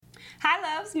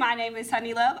Hi, loves. My name is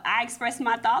Honey Love. I express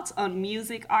my thoughts on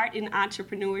music, art, and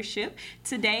entrepreneurship.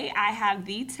 Today, I have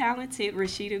the talented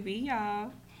Rashida B,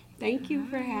 y'all. Thank you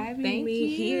for having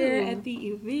me here at the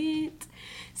event.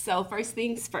 So, first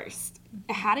things first,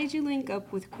 how did you link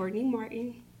up with Courtney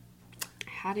Martin?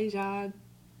 How did y'all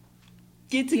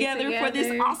get together for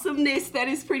this awesomeness that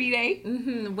is Pretty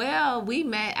Day? Well, we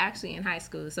met actually in high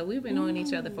school, so we've been knowing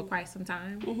each other for quite some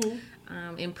time.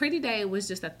 And Pretty Day was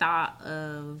just a thought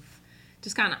of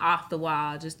just kind of off the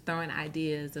wall, just throwing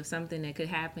ideas of something that could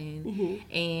happen.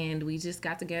 And we just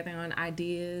got together on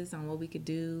ideas on what we could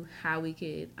do, how we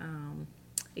could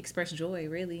express joy,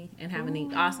 really, and have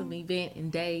an awesome event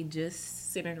and day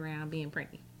just sitting around being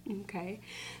pretty. Okay.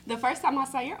 The first time I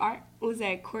saw your art was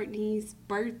at Courtney's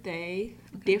birthday.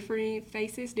 Different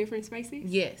faces, different spaces?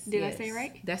 Yes. Did I say it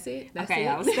right? That's it. Okay,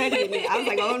 I was studying it. I was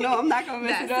like, oh no, I'm not going to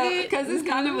mess it up. Because it's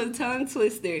kind of a tongue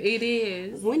twister. It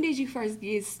is. When did you first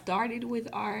get started with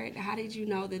art? How did you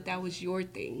know that that was your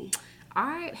thing?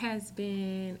 Art has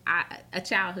been a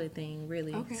childhood thing,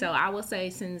 really. Okay. So I will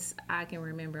say since I can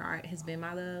remember, art has been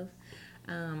my love.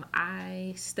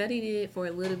 I studied it for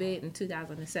a little bit in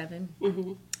 2007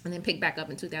 and then picked back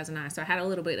up in 2009. So I had a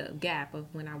little bit of gap of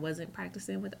when I wasn't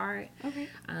practicing with art.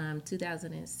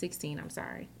 2016,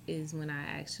 is when I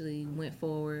actually went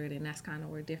forward, and that's kind of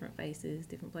where different places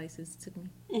took me.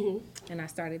 And I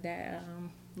started that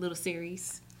little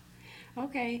series.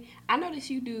 Okay. I noticed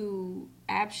you do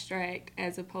abstract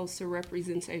as opposed to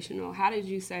representational. How did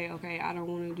you say, okay, I don't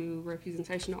want to do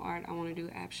representational art, I want to do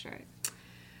abstract?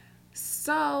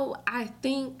 So I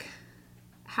think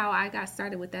how I got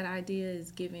started with that idea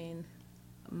is giving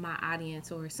my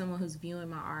audience or someone who's viewing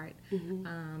my art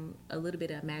a little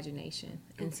bit of imagination.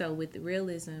 And so with the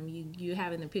realism, you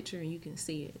have in the picture and you can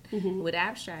see it. With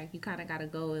abstract, you kind of got to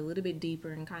go a little bit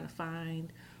deeper and kind of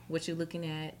find what you're looking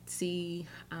at, see,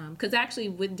 because actually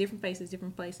with different faces,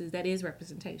 different places, that is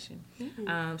representation.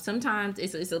 Sometimes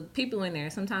it's people in there.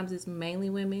 Sometimes it's mainly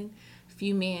women,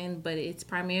 few men, but it's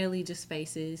primarily just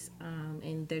faces,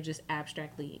 and they're just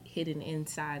abstractly hidden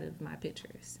inside of my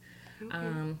pictures.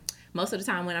 Most of the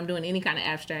time when I'm doing any kind of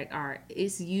abstract art,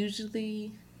 it's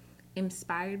usually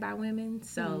inspired by women,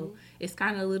 so it's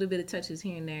kind of a little bit of touches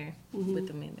here and there with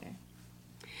the men there.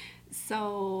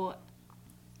 So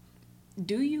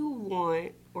do you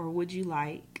want, or would you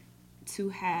like to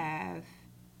have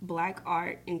Black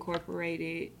art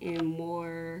incorporated in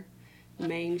more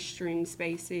mainstream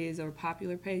spaces or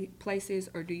popular places,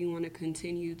 or do you want to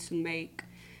continue to make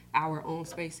our own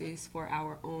spaces for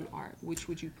our own art? Which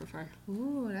would you prefer?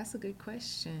 Ooh, that's a good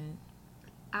question.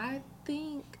 I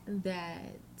think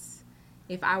that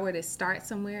if I were to start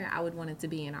somewhere, I would want it to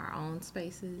be in our own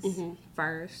spaces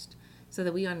first, so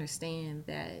that we understand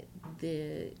that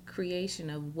the creation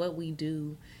of what we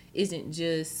do isn't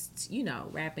just,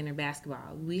 rapping or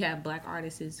basketball. We have Black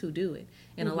artists who do it.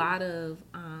 And a lot of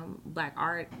Black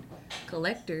art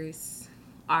collectors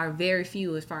are very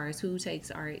few as far as who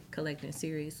takes art collecting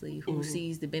seriously, who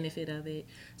sees the benefit of it.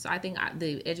 So I think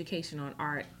the education on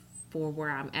art for where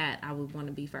I'm at, I would want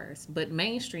to be first. But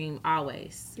mainstream,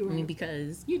 always. I mean,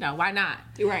 because, why not?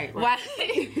 Right. Why?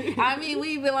 I mean,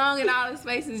 we belong in all the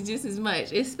spaces just as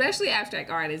much, especially abstract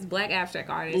artists. Black abstract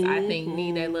artists, I think,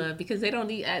 need that love, because they don't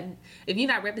need, if you're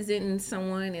not representing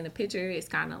someone in a picture, it's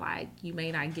kind of like you may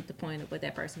not get the point of what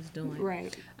that person's doing.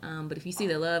 Right. But if you see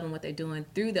the love and what they're doing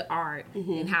through the art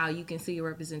and how you can see a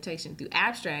representation through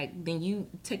abstract, then you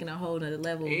taking a whole other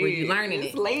level where you're learning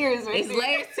it's layers right It's there.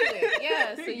 layers to it.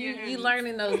 Yeah, so you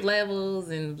learning those levels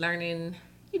and learning,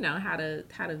 how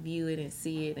to view it and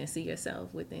see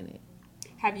yourself within it.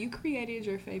 Have you created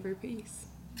your favorite piece?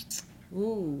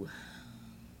 Ooh.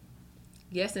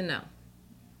 Yes and no.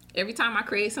 Every time I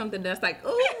create something that's like, ooh,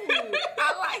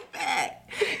 I like that,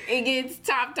 it gets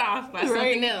topped off by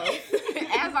something else.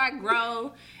 As I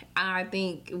grow, I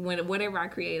think whatever I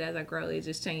create as I grow, it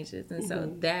just changes. And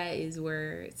so that is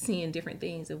where seeing different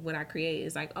things of what I create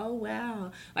is like, oh,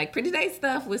 wow. Like Pretty Day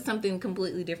stuff was something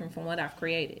completely different from what I've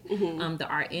created, the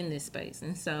art in this space.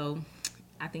 And so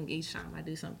I think each time I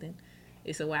do something,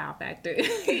 it's a wow factor.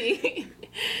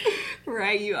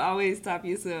 Right, you always top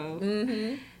yourself.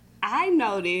 I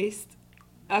noticed,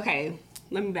 okay,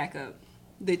 let me back up.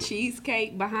 The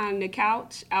cheesecake behind the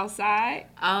couch outside.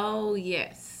 Oh,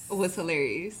 yes. Was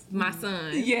hilarious. My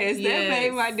son. Yes, that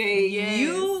made my day. Yes.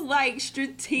 You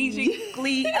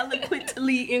strategically,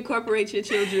 eloquently incorporate your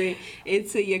children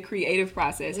into your creative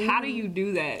process. How do you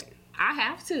do that? I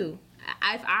have to.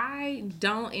 if I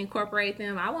don't incorporate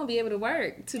them, I won't be able to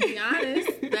work. To be honest,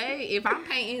 if I'm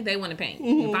painting, they want to paint.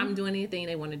 If I'm doing anything,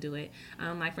 they want to do it.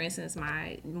 Like for instance,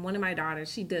 one of my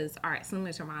daughters, she does art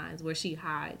similar to mine, where she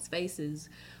hides faces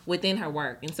within her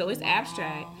work, and so it's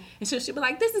abstract. And so she'll be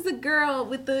like, "This is a girl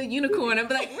with the unicorn." I'll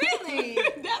be like, "Really?"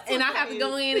 And I have to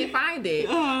go in and find it.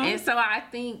 And so I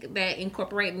think that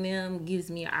incorporating them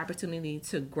gives me an opportunity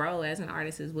to grow as an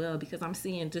artist as well, because I'm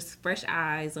seeing just fresh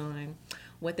eyes on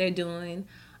what they're doing.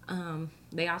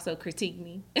 They also critique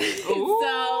me.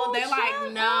 So they're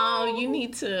like, "No, you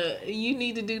need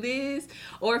to do this."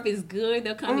 Or if it's good,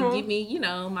 they'll come and give me,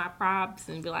 my props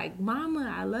and be like,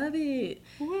 "Mama, I love it."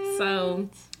 What? So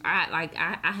I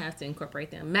have to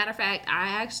incorporate them. Matter of fact, I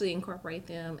actually incorporate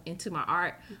them into my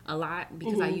art a lot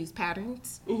because I use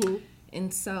patterns.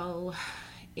 And so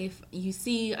if you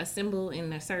see a symbol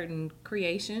in a certain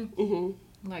creation,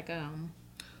 like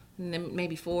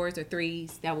maybe 4s or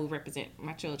 3s, that will represent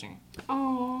my children.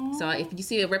 Oh. So if you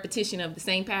see a repetition of the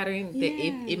same pattern,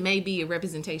 it may be a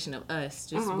representation of us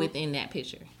just within that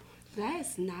picture.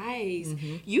 That's nice.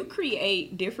 You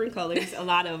create different colors, a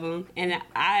lot of them, and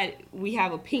we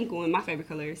have a pink one. My favorite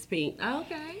color is pink.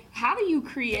 Okay. How do you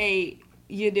create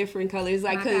your different colors?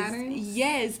 Like,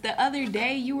 yes, the other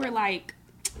day you were like,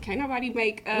 can't nobody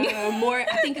make more,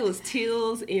 I think it was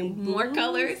teals and blues. More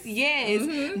colors? Yes.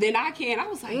 Then I can. I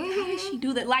was like, how does she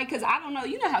do that? Like, because I don't know.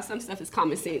 You know how some stuff is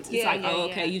common sense. It's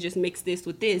okay, you just mix this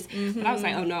with this. But I was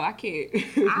like, oh, no, I can't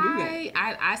do that.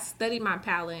 I studied my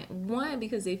palette. One,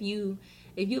 because if you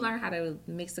learn how to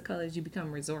mix the colors, you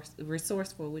become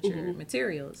resourceful with your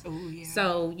materials. Oh, yeah.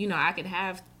 So, I could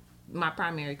have my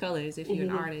primary colors if you're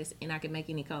an artist, and I can make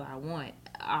any color I want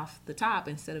off the top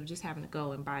instead of just having to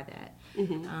go and buy that.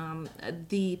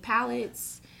 The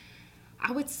palettes,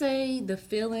 I would say the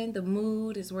feeling, the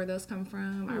mood is where those come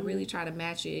from. I really try to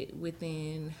match it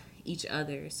within each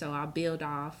other. So I'll build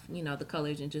off, the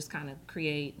colors and just kind of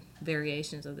create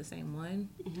variations of the same one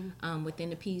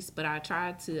within the piece. But I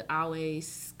try to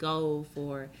always go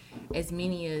for as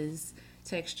many as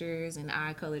textures and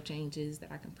eye color changes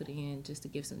that I can put in just to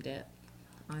give some depth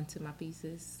onto my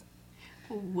pieces.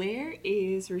 Where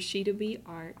is Rashida B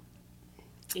Art?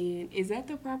 And is that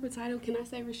the proper title? Can I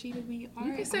say Rashida B Art?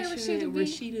 You can say Rashida B.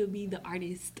 Rashida B the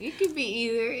artist. It could be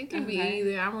either. It could be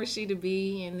either. I'm Rashida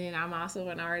B, and then I'm also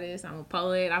an artist. I'm a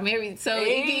poet. I'm every so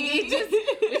it just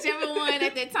whichever one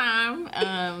at that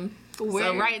time.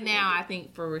 So right now, I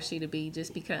think for Rashida B,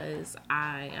 just because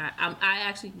I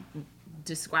actually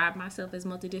describe myself as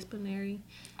multidisciplinary,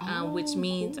 which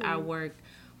means I work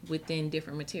within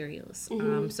different materials.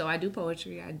 So I do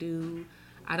poetry. I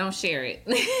don't share it.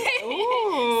 So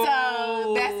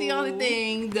that's the only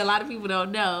thing that a lot of people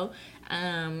don't know.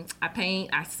 I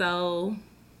paint, I sew,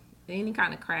 any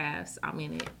kind of crafts, I'm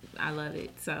in it. I love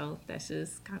it. So that's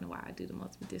just kind of why I do the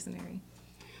multidisciplinary.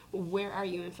 Where are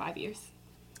you in 5 years?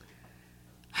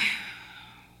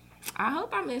 I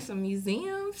hope I'm in some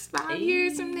museums 5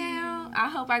 years from now. I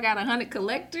hope I got 100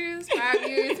 collectors 5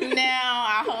 years from now.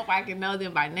 I hope I can know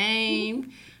them by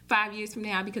name 5 years from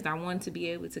now, because I want to be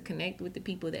able to connect with the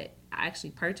people that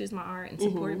actually purchase my art and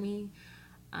support me.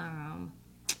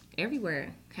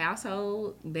 Everywhere,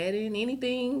 household, bedding,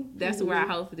 anything. That's where I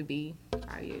hope to be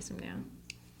 5 years from now.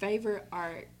 Favorite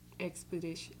art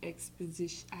exposition.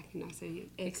 I cannot say it.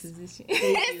 Exposition.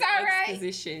 It's all right.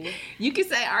 Exposition. You can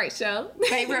say art show.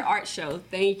 Favorite art show.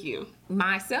 Thank you.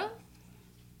 Myself.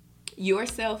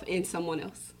 Yourself and someone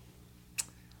else.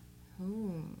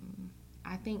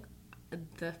 I think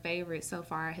the favorite so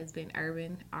far has been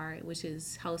Urban Art, which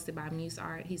is hosted by Muse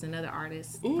Art. He's another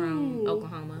artist from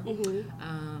Oklahoma.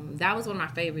 That was one of my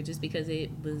favorites, just because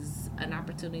it was an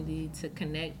opportunity to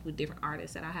connect with different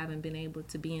artists that I haven't been able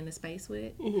to be in the space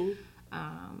with.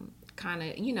 Kind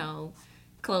of,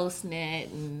 close knit,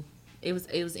 and it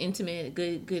was intimate,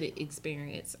 good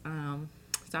experience.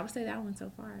 So I would say that one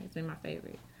so far has been my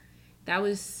favorite. That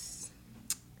was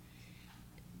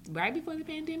right before the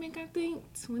pandemic, I think,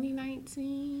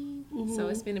 2019. So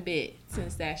it's been a bit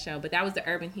since that show. But that was the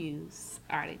Urban Hues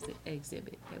art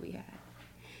exhibit that we had.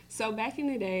 So back in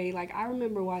the day, like, I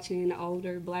remember watching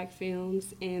older Black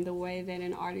films, and the way that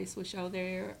an artist would show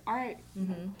their art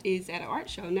is at an art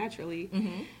show, naturally.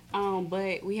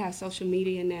 But we have social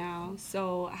media now.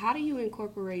 So how do you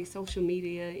incorporate social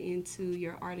media into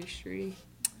your artistry?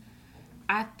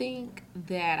 I think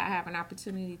that I have an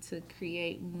opportunity to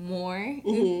create more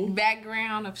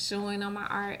background of showing on my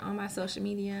art on my social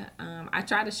media. I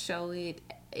try to show it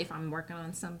if I'm working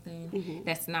on something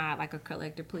that's not like a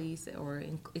collector piece or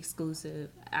exclusive.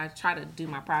 I try to do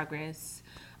my progress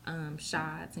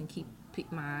shots and keep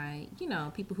my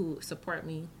people who support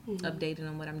me updated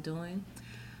on what I'm doing.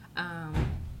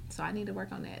 So I need to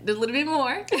work on that a little bit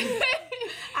more.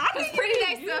 Because Pretty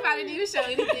Day stuff, I didn't even show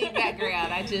anything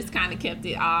background. I just kind of kept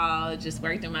it all, just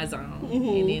worked in my zone,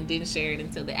 and then didn't share it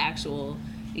until the actual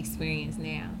experience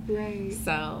now. Right.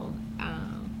 So,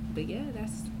 but yeah,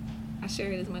 I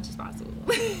share it as much as possible.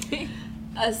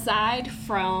 Aside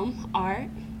from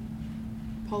art,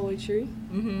 poetry,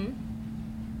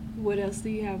 what else do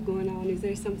you have going on? Is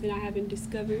there something I haven't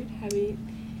discovered?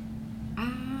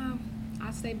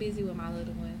 I stay busy with my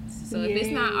little ones. So if it's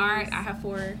not art, I have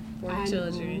four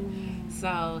children.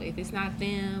 So if it's not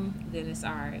them, then it's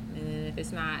art. And then if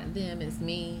it's not them, it's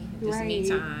me. Just me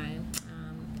time.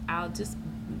 I'll just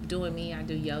doing me. I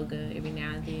do yoga every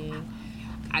now and then.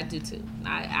 I do too.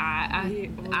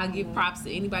 I'll give props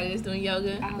to anybody that's doing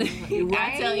yoga.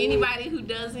 I tell anybody who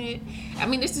doesn't. I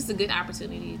mean, it's just a good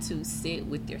opportunity to sit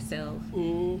with yourself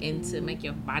and to make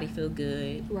your body feel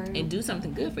good and do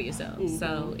something good for yourself.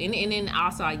 So, and then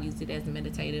also I use it as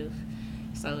meditative.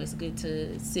 So it's good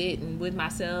to sit and with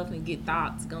myself and get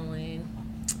thoughts going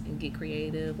and get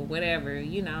creative or whatever,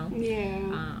 Yeah.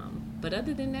 But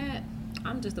other than that,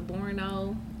 I'm just a boring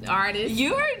old artist.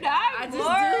 You are not I just do oh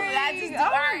art. My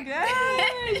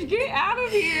gosh, get out of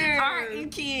here. Art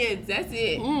and kids, that's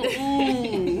it.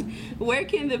 Where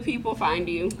can the people find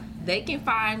you? They can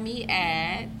find me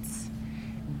at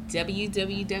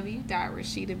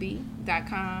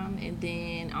www.rashidab.com, and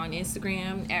then on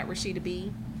Instagram at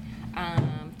RashidaB,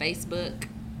 Facebook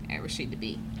at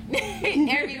RashidaB.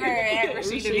 Everywhere at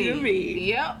RashidaB.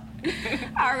 Yep.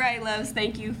 All right, loves,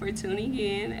 thank you for tuning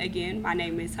in. Again, my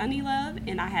name is Honey Love,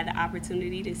 and I had the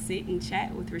opportunity to sit and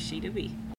chat with Rashida B.